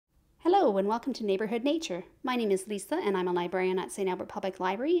Hello and welcome to Neighbourhood Nature. My name is Lisa and I'm a librarian at St. Albert Public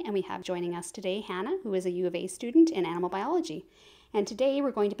Library, and we have joining us today Hannah, who is a U of A student in animal biology. And today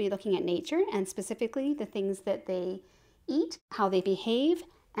we're going to be looking at nature and specifically the things that they eat, how they behave,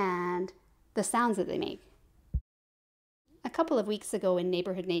 and the sounds that they make. A couple of weeks ago in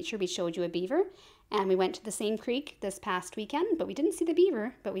Neighbourhood Nature we showed you a beaver, and we went to the same creek this past weekend, but we didn't see the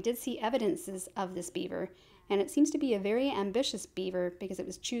beaver, but we did see evidences of this beaver. And it seems to be a very ambitious beaver because it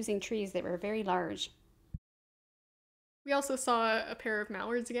was choosing trees that were very large. We also saw a pair of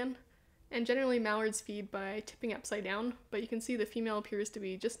mallards again, and generally mallards feed by tipping upside down, but you can see the female appears to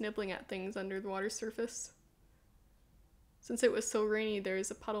be just nibbling at things under the water surface. Since it was so rainy,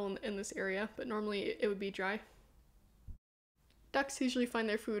 there's a puddle in this area, but normally it would be dry. Ducks usually find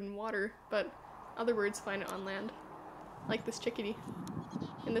their food in water, but other birds find it on land, like this chickadee.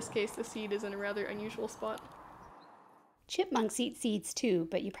 In this case, the seed is in a rather unusual spot. Chipmunks eat seeds too,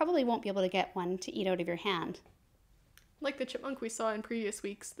 but you probably won't be able to get one to eat out of your hand. Like the chipmunk we saw in previous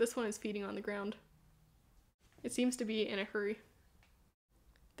weeks, this one is feeding on the ground. It seems to be in a hurry.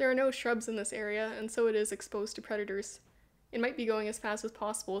 There are no shrubs in this area, and so it is exposed to predators. It might be going as fast as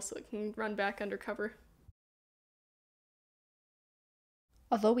possible so it can run back under cover.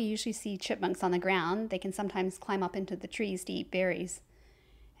 Although we usually see chipmunks on the ground, they can sometimes climb up into the trees to eat berries.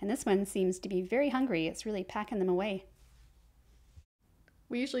 And this one seems to be very hungry. It's really packing them away.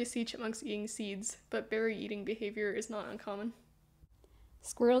 We usually see chipmunks eating seeds, but berry eating behavior is not uncommon.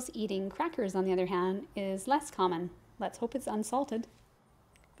 Squirrels eating crackers, on the other hand, is less common. Let's hope it's unsalted.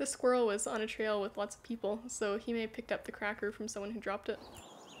 This squirrel was on a trail with lots of people, so he may have picked up the cracker from someone who dropped it.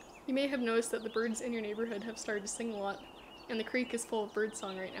 You may have noticed that the birds in your neighborhood have started to sing a lot, and the creek is full of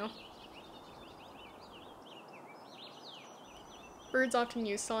birdsong right now. Birds often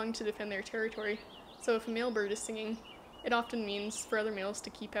use song to defend their territory, so if a male bird is singing, it often means for other males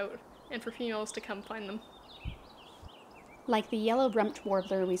to keep out, and for females to come find them. Like the yellow-rumped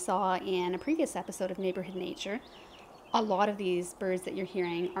warbler we saw in a previous episode of Neighbourhood Nature, a lot of these birds that you're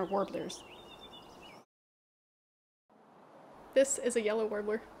hearing are warblers. This is a yellow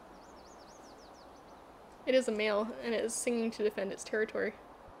warbler. It is a male, and it is singing to defend its territory.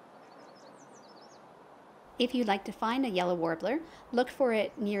 If you'd like to find a yellow warbler, look for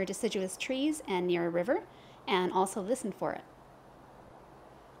it near deciduous trees and near a river, and also listen for it.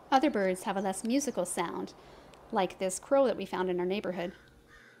 Other birds have a less musical sound, like this crow that we found in our neighborhood.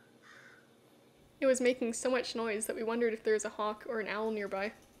 It was making so much noise that we wondered if there was a hawk or an owl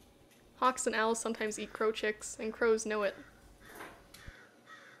nearby. Hawks and owls sometimes eat crow chicks, and crows know it.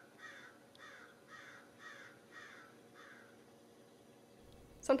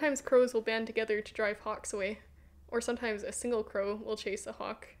 Sometimes crows will band together to drive hawks away, or sometimes a single crow will chase a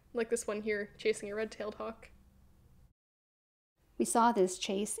hawk, like this one here chasing a red-tailed hawk. We saw this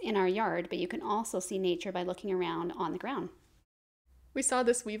chase in our yard, but you can also see nature by looking around on the ground. We saw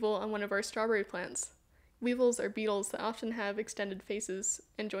this weevil on one of our strawberry plants. Weevils are beetles that often have extended faces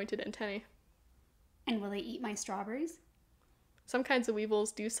and jointed antennae. And will they eat my strawberries? Some kinds of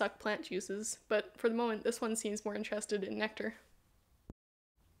weevils do suck plant juices, but for the moment this one seems more interested in nectar.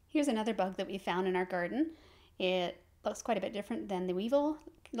 Here's another bug that we found in our garden. It looks quite a bit different than the weevil.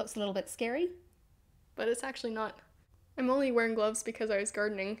 It looks a little bit scary. But it's actually not. I'm only wearing gloves because I was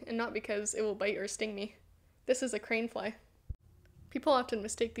gardening, and not because it will bite or sting me. This is a crane fly. People often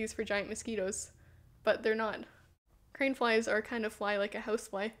mistake these for giant mosquitoes, but they're not. Crane flies are a kind of fly like a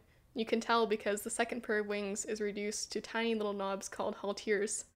housefly. You can tell because the second pair of wings is reduced to tiny little knobs called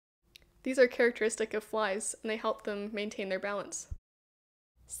halteres. These are characteristic of flies, and they help them maintain their balance.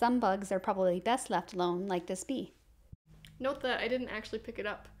 Some bugs are probably best left alone, like this bee. Note that I didn't actually pick it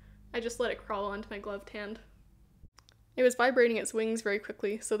up. I just let it crawl onto my gloved hand. It was vibrating its wings very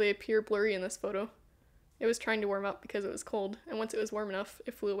quickly, so they appear blurry in this photo. It was trying to warm up because it was cold, and once it was warm enough,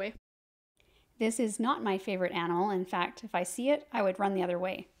 it flew away. This is not my favorite animal. In fact, if I see it, I would run the other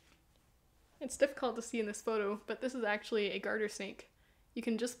way. It's difficult to see in this photo, but this is actually a garter snake. You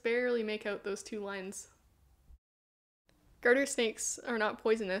can just barely make out those two lines. Garter snakes are not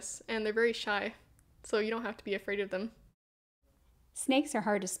poisonous, and they're very shy, so you don't have to be afraid of them. Snakes are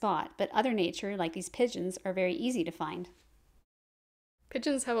hard to spot, but other nature, like these pigeons, are very easy to find.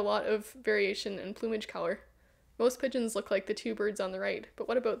 Pigeons have a lot of variation in plumage color. Most pigeons look like the two birds on the right, but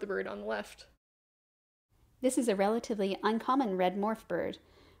what about the bird on the left? This is a relatively uncommon red morph bird,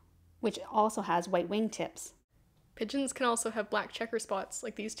 which also has white wingtips. Pigeons can also have black checker spots,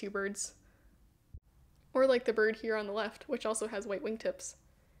 like these two birds. Or like the bird here on the left, which also has white wingtips.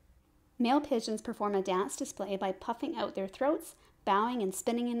 Male pigeons perform a dance display by puffing out their throats, bowing and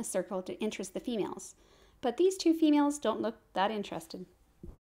spinning in a circle to interest the females. But these two females don't look that interested.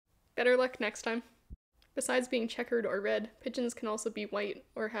 Better luck next time. Besides being checkered or red, pigeons can also be white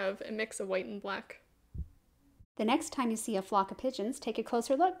or have a mix of white and black. The next time you see a flock of pigeons, take a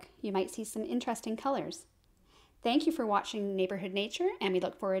closer look. You might see some interesting colors. Thank you for watching Neighborhood Nature, and we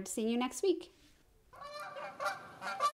look forward to seeing you next week.